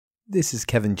This is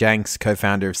Kevin Janks,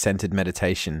 co-founder of Centered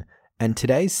Meditation, and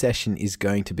today's session is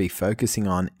going to be focusing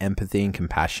on empathy and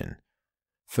compassion.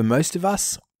 For most of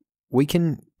us, we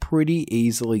can pretty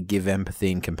easily give empathy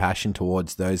and compassion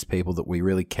towards those people that we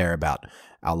really care about,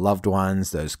 our loved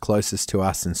ones, those closest to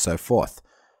us, and so forth.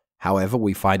 However,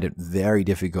 we find it very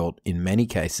difficult in many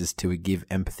cases to give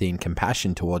empathy and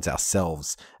compassion towards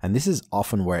ourselves, and this is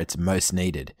often where it's most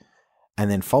needed.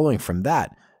 And then following from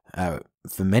that,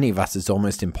 for many of us, it's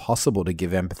almost impossible to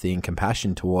give empathy and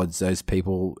compassion towards those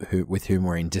people with whom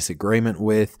we're in disagreement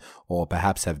with, or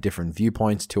perhaps have different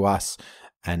viewpoints to us,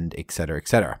 and etc.,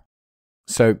 etc.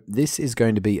 So this is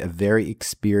going to be a very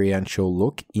experiential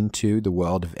look into the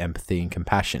world of empathy and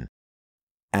compassion.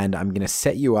 And I'm going to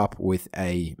set you up with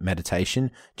a meditation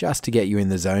just to get you in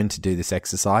the zone to do this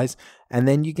exercise. And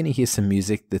then you're going to hear some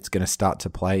music that's going to start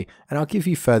to play, and I'll give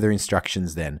you further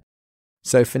instructions then.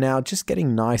 So for now, just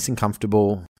getting nice and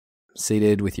comfortable,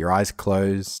 seated with your eyes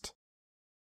closed.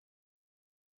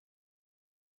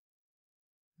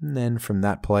 And then from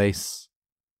that place,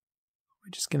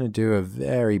 we're just going to do a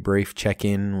very brief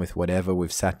check-in with whatever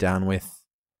we've sat down with.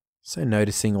 So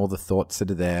noticing all the thoughts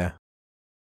that are there,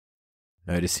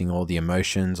 noticing all the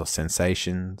emotions or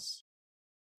sensations.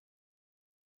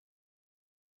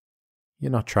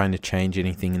 You're not trying to change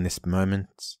anything in this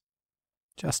moment,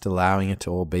 just allowing it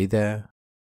to all be there.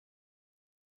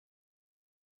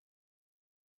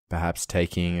 Perhaps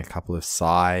taking a couple of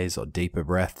sighs or deeper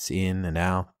breaths in and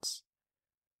out,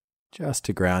 just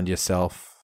to ground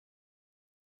yourself,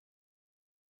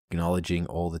 acknowledging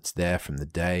all that's there from the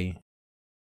day.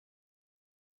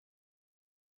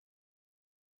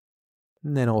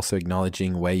 And then also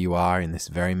acknowledging where you are in this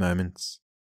very moment.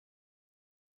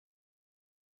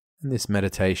 And this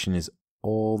meditation is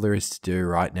all there is to do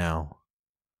right now.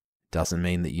 It doesn't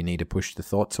mean that you need to push the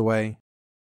thoughts away.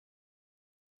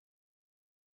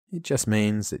 It just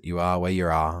means that you are where you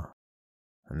are,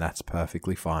 and that's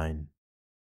perfectly fine.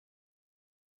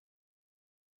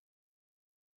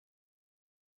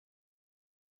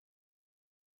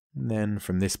 And then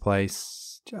from this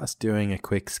place, just doing a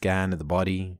quick scan of the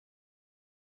body,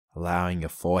 allowing your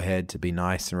forehead to be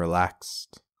nice and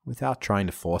relaxed without trying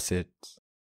to force it,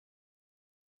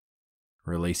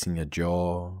 releasing your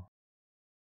jaw,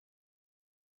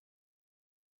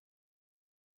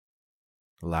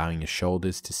 allowing your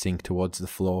shoulders to sink towards the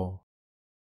floor,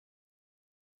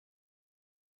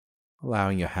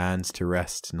 allowing your hands to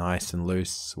rest nice and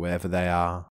loose wherever they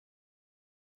are.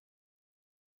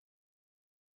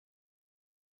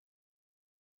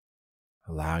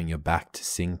 Allowing your back to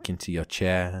sink into your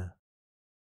chair.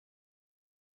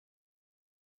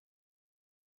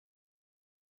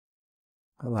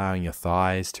 Allowing your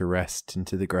thighs to rest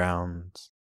into the ground.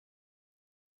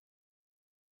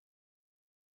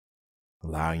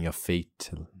 Allowing your feet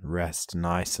to rest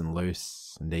nice and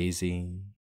loose and easy.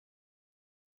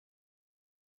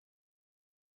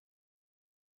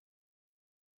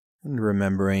 And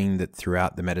remembering that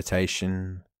throughout the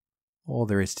meditation, all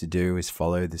there is to do is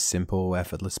follow the simple,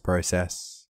 effortless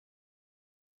process.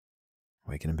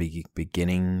 We're going to be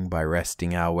beginning by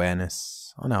resting our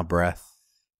awareness on our breath.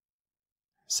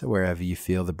 So wherever you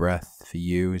feel the breath for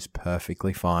you is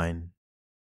perfectly fine.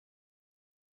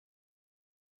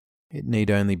 It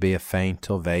need only be a faint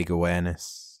or vague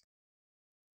awareness.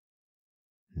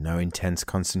 No intense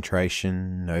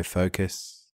concentration, no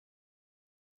focus.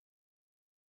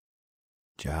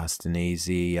 Just an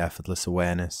easy, effortless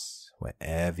awareness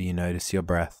wherever you notice your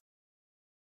breath.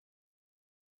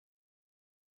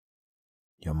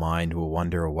 Your mind will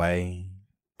wander away.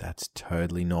 That's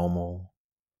totally normal.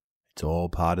 It's all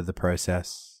part of the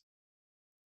process.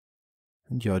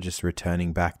 And you're just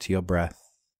returning back to your breath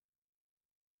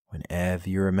whenever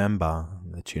you remember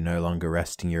that you're no longer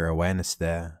resting your awareness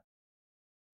there,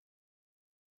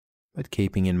 but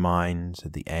keeping in mind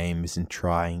that the aim isn't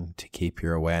trying to keep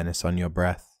your awareness on your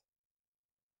breath.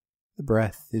 The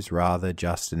breath is rather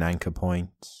just an anchor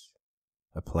point,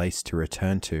 a place to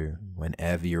return to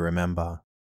whenever you remember.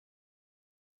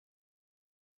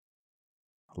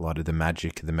 A lot of the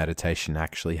magic of the meditation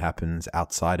actually happens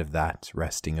outside of that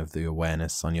resting of the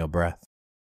awareness on your breath.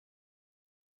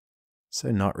 So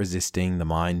not resisting the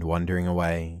mind wandering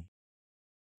away,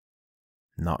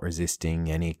 not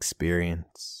resisting any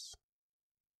experience,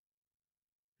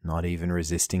 not even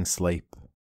resisting sleep.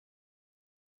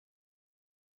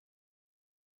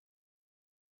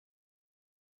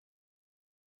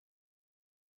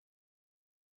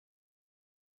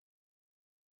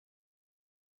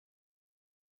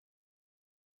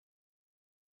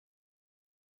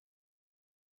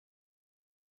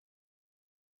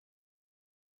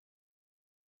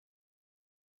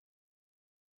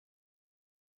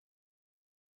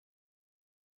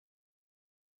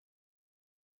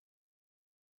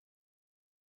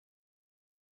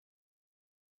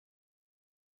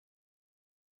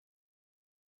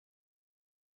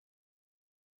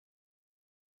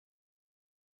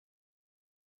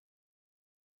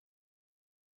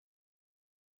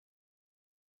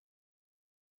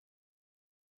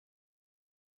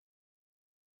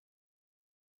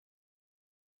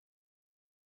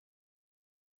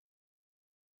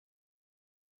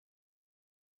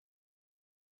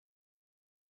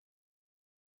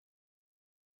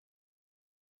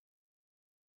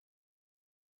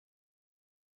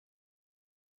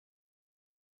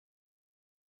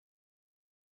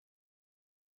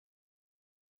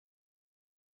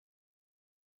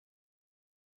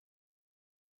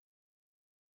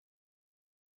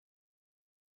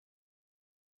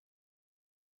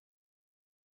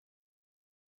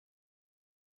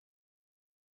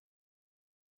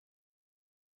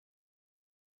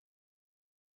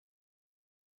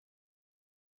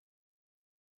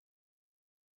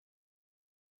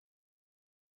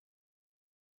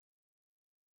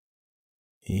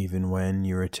 Even when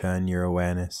you return your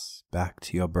awareness back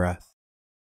to your breath,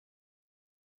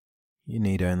 you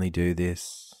need only do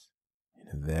this in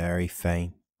a very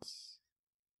faint,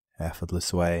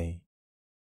 effortless way.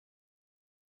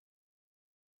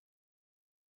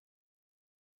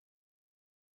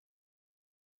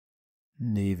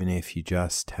 And even if you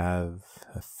just have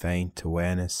a faint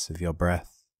awareness of your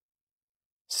breath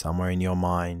somewhere in your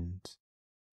mind,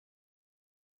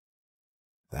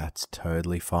 that's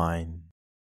totally fine.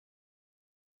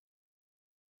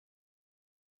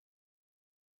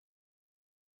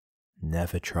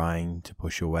 Never trying to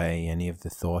push away any of the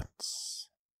thoughts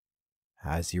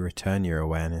as you return your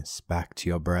awareness back to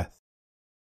your breath.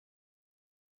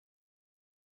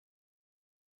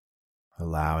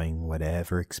 Allowing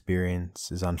whatever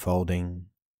experience is unfolding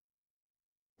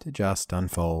to just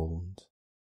unfold.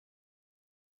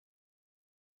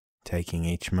 Taking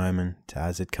each moment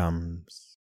as it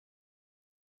comes.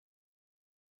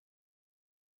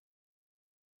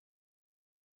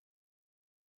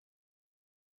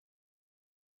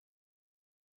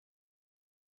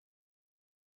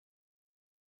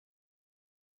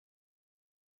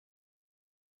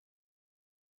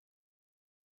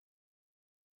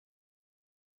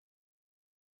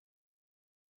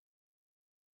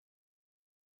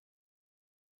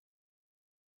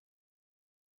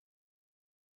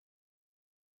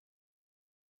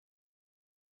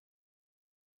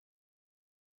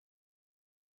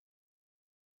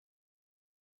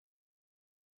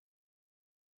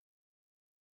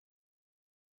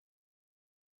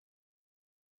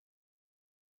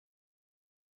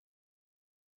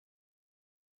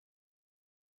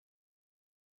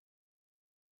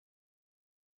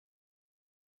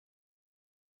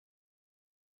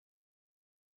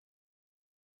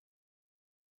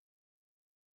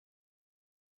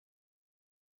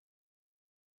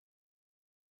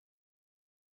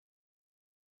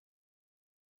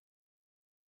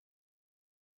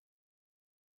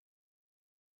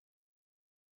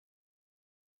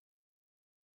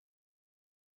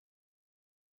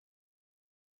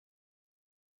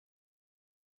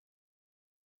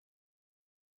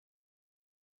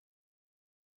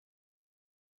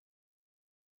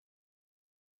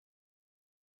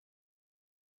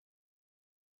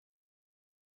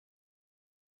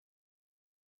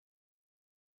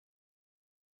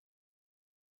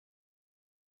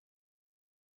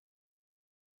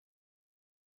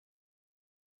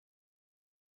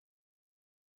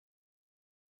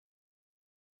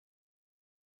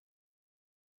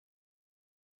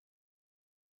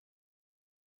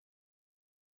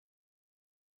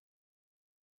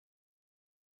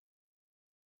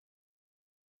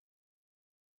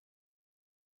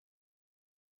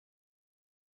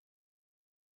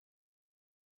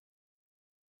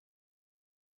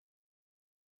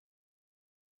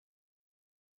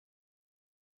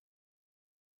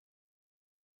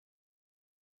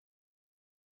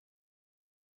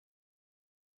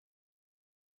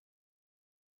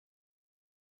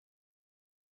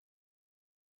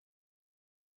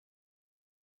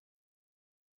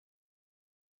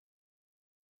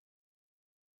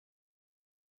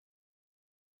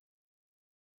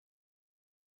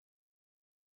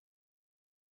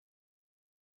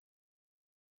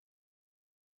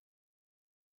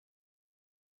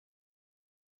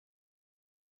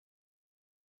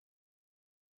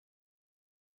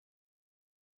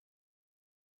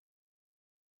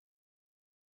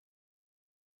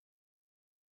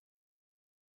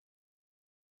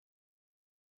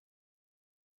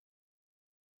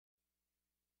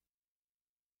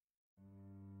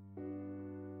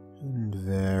 And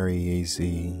very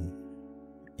easy,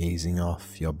 easing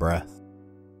off your breath.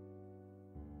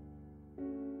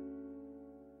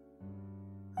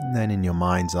 And then in your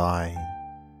mind's eye,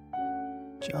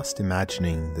 just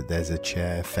imagining that there's a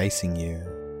chair facing you.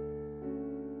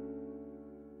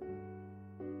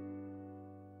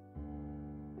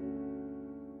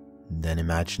 And then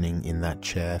imagining in that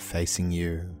chair facing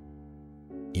you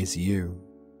is you.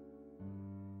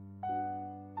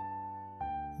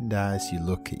 And as you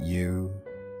look at you,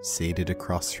 seated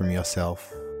across from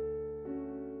yourself,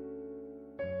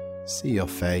 see your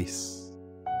face,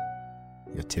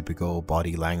 your typical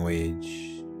body language,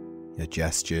 your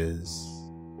gestures,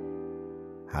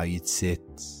 how you'd sit.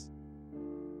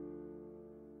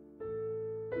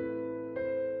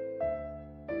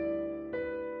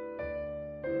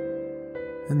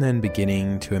 And then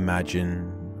beginning to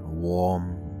imagine a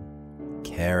warm,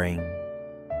 caring,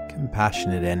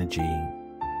 compassionate energy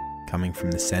coming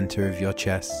from the center of your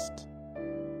chest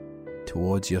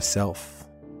towards yourself,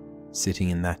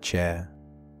 sitting in that chair.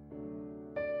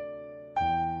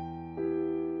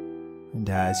 And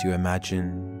as you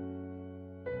imagine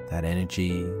that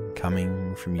energy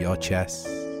coming from your chest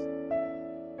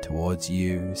towards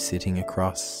you sitting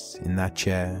across in that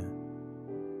chair,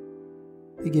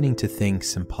 beginning to think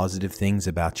some positive things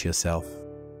about yourself.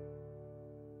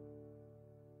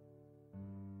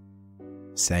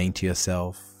 Saying to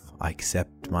yourself, I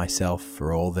accept myself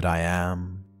for all that I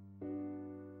am.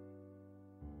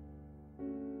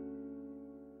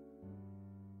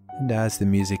 And as the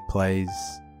music plays,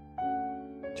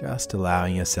 just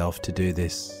allowing yourself to do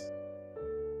this,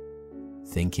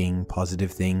 thinking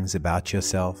positive things about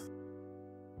yourself,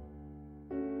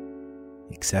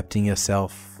 accepting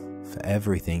yourself for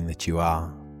everything that you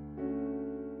are.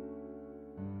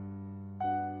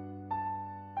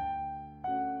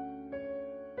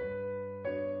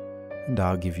 And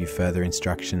I'll give you further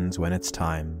instructions when it's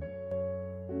time.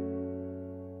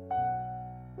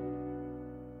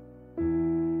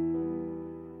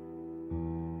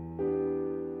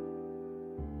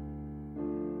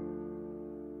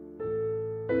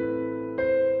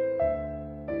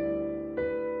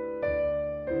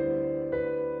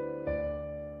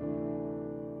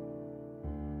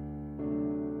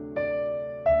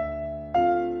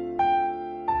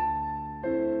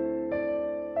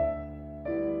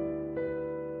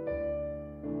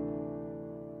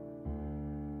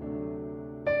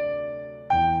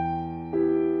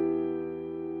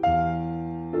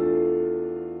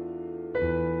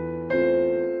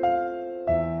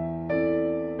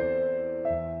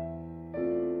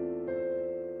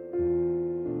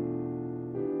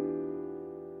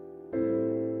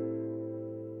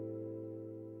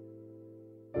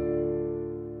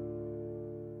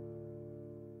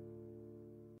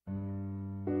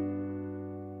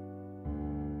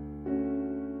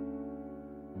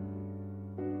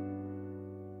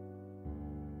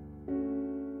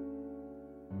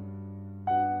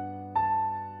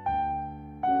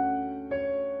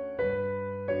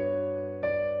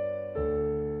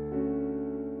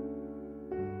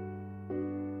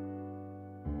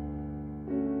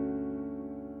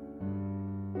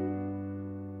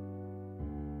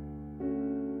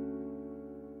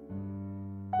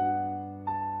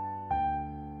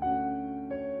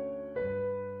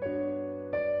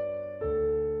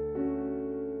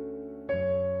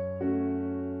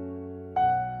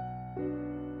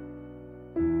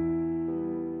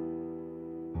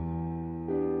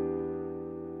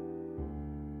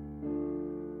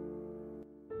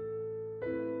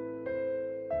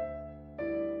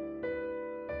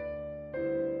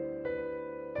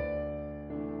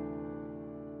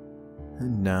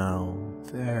 And now,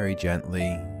 very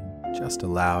gently, just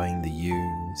allowing the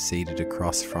you seated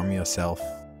across from yourself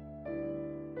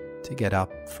to get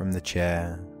up from the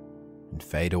chair and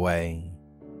fade away.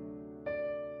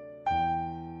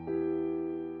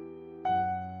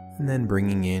 And then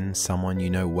bringing in someone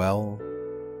you know well,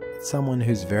 someone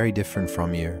who's very different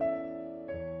from you,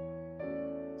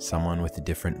 someone with a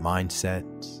different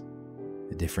mindset,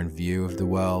 a different view of the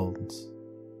world,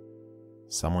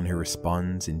 someone who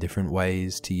responds in different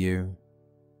ways to you.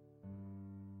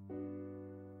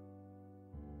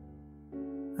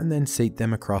 And then seat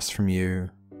them across from you,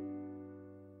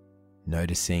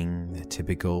 noticing their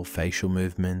typical facial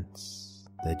movements,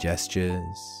 their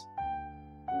gestures,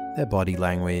 their body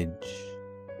language,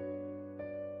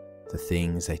 the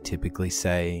things they typically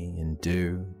say and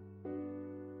do.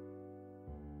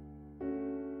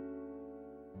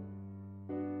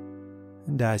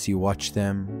 And as you watch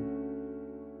them,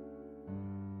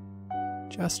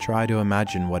 just try to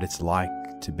imagine what it's like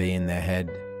to be in their head,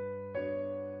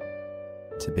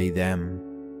 to be them,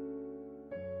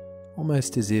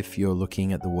 almost as if you're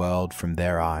looking at the world from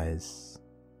their eyes.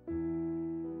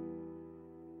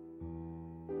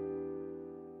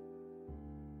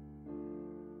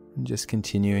 And just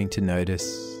continuing to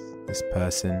notice this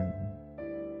person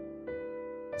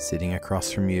sitting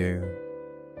across from you,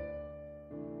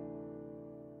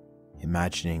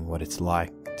 imagining what it's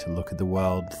like to look at the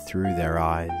world through their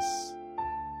eyes.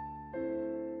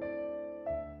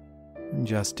 And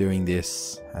just doing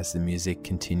this as the music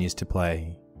continues to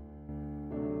play.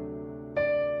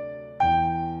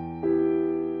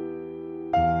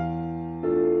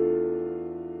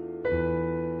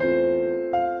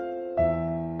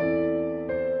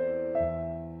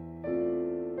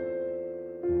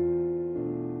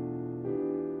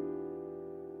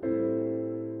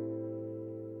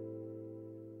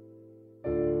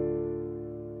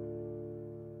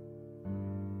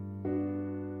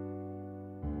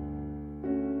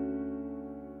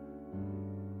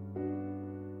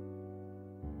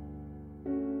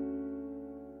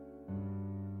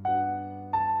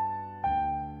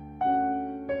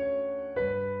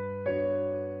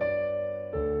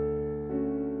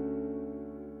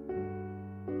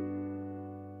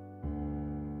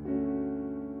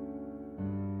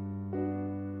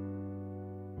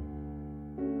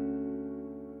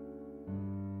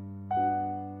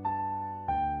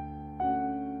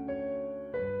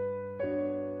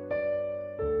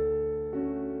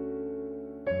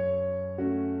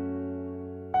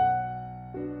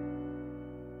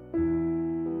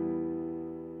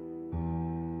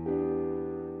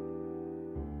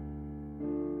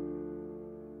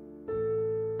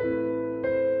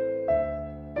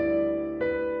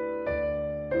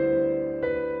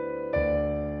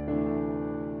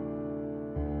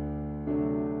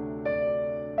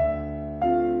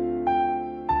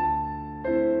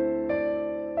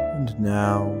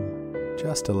 Now,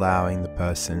 just allowing the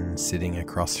person sitting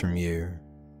across from you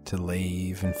to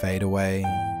leave and fade away.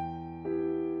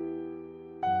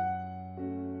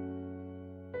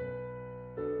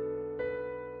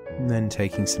 And then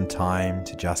taking some time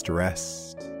to just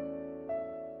rest,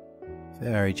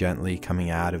 very gently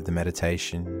coming out of the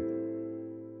meditation.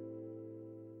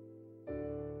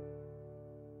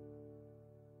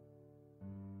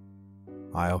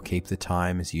 I'll keep the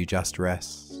time as you just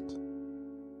rest.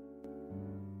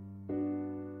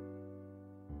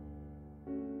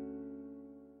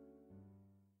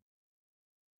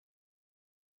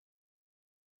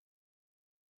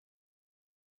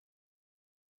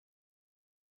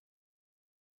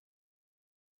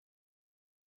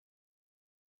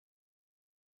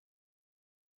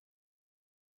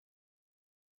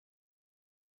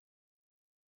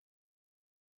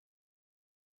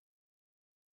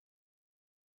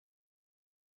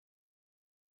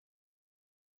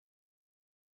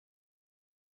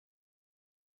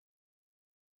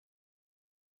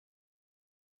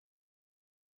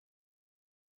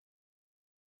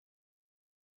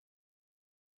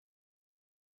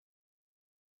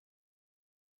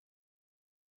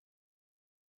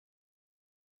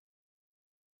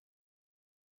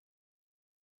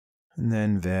 And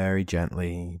then very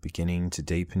gently beginning to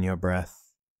deepen your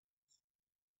breath,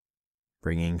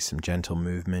 bringing some gentle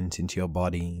movement into your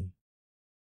body,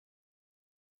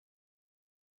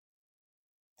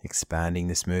 expanding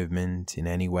this movement in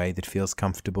any way that feels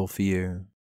comfortable for you.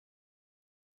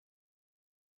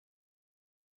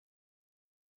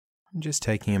 And just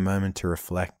taking a moment to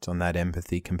reflect on that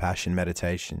empathy, compassion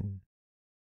meditation.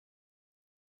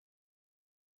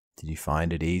 Did you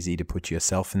find it easy to put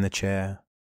yourself in the chair?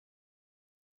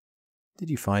 Did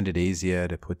you find it easier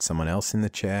to put someone else in the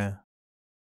chair?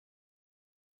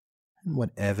 And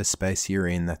whatever space you're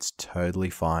in, that's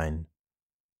totally fine.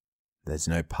 There's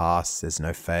no pass, there's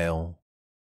no fail.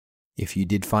 If you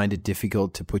did find it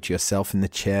difficult to put yourself in the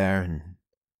chair and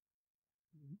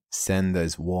send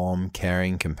those warm,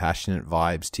 caring, compassionate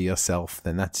vibes to yourself,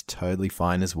 then that's totally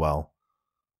fine as well.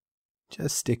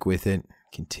 Just stick with it.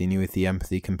 Continue with the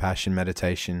empathy, compassion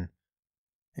meditation.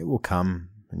 It will come,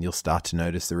 and you'll start to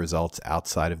notice the results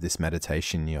outside of this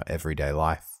meditation in your everyday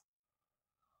life.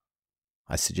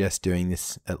 I suggest doing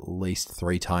this at least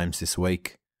 3 times this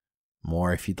week,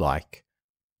 more if you'd like.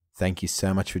 Thank you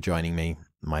so much for joining me.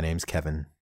 My name's Kevin.